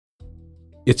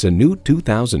It's a new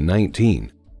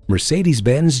 2019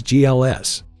 Mercedes-Benz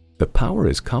GLS. The power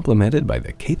is complemented by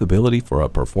the capability for a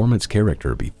performance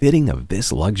character befitting of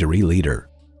this luxury leader.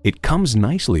 It comes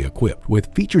nicely equipped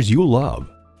with features you love: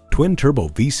 twin-turbo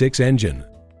V6 engine,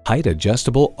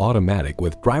 height-adjustable automatic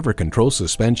with driver control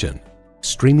suspension,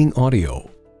 streaming audio,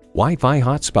 Wi-Fi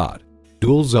hotspot,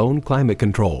 dual-zone climate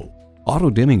control,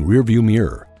 auto-dimming rearview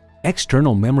mirror,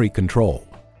 external memory control,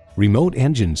 remote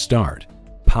engine start,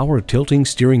 power tilting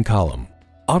steering column,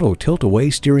 auto tilt-away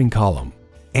steering column,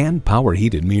 and power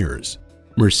heated mirrors.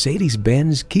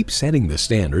 Mercedes-Benz keeps setting the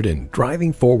standard in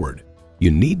driving forward. You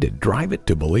need to drive it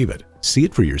to believe it. See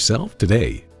it for yourself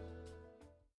today.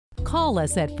 Call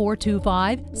us at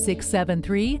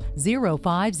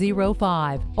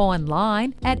 425-673-0505,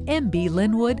 online at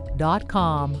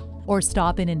mblynnwood.com, or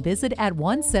stop in and visit at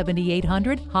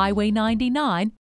 17800 Highway 99,